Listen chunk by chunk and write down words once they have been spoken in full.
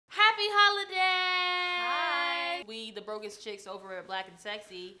we, the brokest chicks over at Black and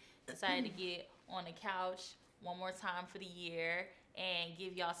Sexy, decided to get on the couch one more time for the year and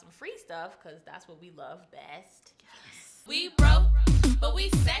give y'all some free stuff, because that's what we love best. Yes. We broke, but we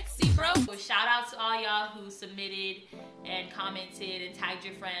sexy, bro. So shout out to all y'all who submitted and commented and tagged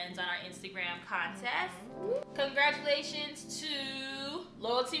your friends on our Instagram contest. Congratulations to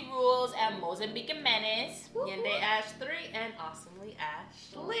Loyalty Rules and Mozambique and Menace, Yende Ash 3 and Awesomely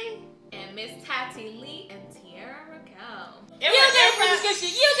Ashley. And Miss Tati Lee and Tiara Raquel. You get a free subscription,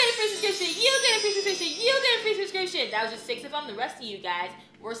 you get a free subscription, you get a free subscription, you get a free subscription. That was just 6 of them. The rest of you guys,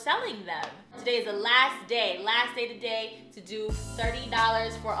 we're selling them. Today is the last day today to do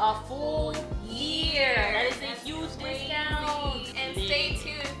 $30 for a full year. That is a huge discount. And stay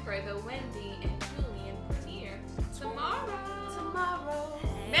tuned for the Wendy and Julian premiere tomorrow.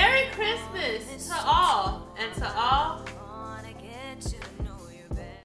 Merry Christmas to all, and to all,